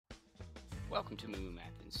Welcome to Moo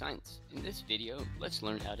Math and Science. In this video, let's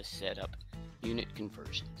learn how to set up unit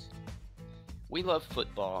conversions. We love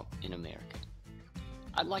football in America.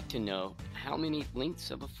 I'd like to know how many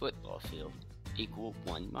lengths of a football field equal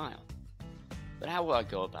 1 mile. But how will I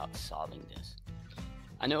go about solving this?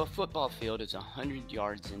 I know a football field is 100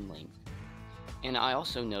 yards in length, and I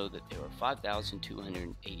also know that there are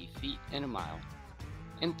 5,280 feet in a mile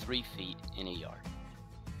and 3 feet in a yard.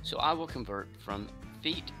 So I will convert from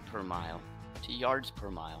feet per mile to yards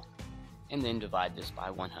per mile, and then divide this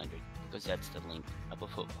by 100 because that's the length of a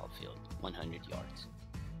football field, 100 yards.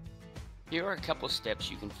 Here are a couple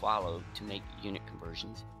steps you can follow to make unit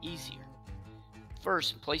conversions easier.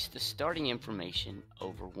 First, place the starting information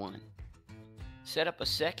over 1. Set up a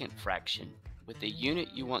second fraction with the unit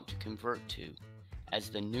you want to convert to as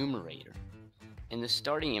the numerator and the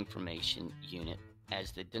starting information unit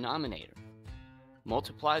as the denominator.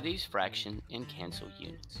 Multiply these fractions and cancel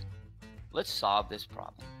units. Let's solve this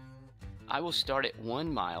problem. I will start at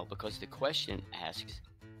 1 mile because the question asks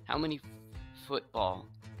how many football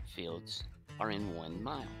fields are in 1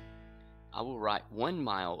 mile. I will write 1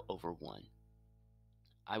 mile over 1.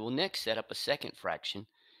 I will next set up a second fraction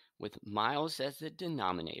with miles as the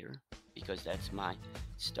denominator because that's my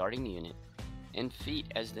starting unit, and feet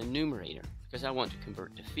as the numerator because I want to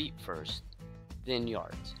convert to feet first, then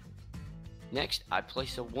yards. Next, I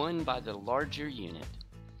place a 1 by the larger unit,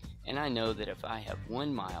 and I know that if I have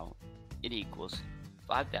 1 mile, it equals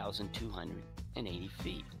 5,280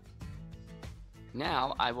 feet.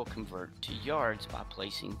 Now I will convert to yards by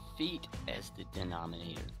placing feet as the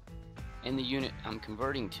denominator, and the unit I'm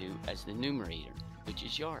converting to as the numerator, which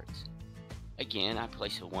is yards. Again, I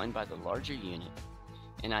place a 1 by the larger unit,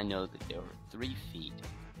 and I know that there are 3 feet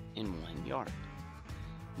in 1 yard.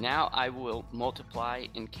 Now I will multiply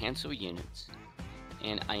and cancel units,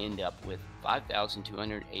 and I end up with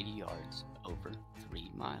 5,280 yards over 3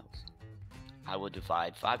 miles. I will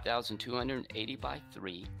divide 5,280 by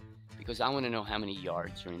 3 because I want to know how many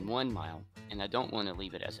yards are in 1 mile, and I don't want to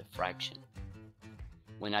leave it as a fraction.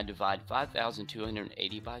 When I divide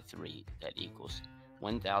 5,280 by 3, that equals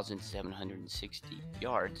 1,760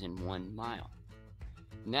 yards in 1 mile.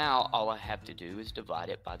 Now all I have to do is divide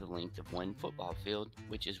it by the length of one football field,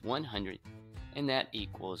 which is 100, and that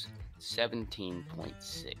equals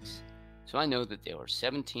 17.6. So I know that there are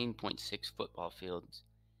 17.6 football fields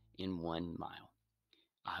in 1 mile.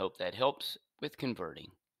 I hope that helps with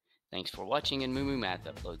converting. Thanks for watching, and Moo Math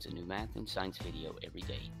uploads a new math and science video every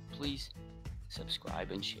day. Please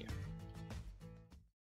subscribe and share.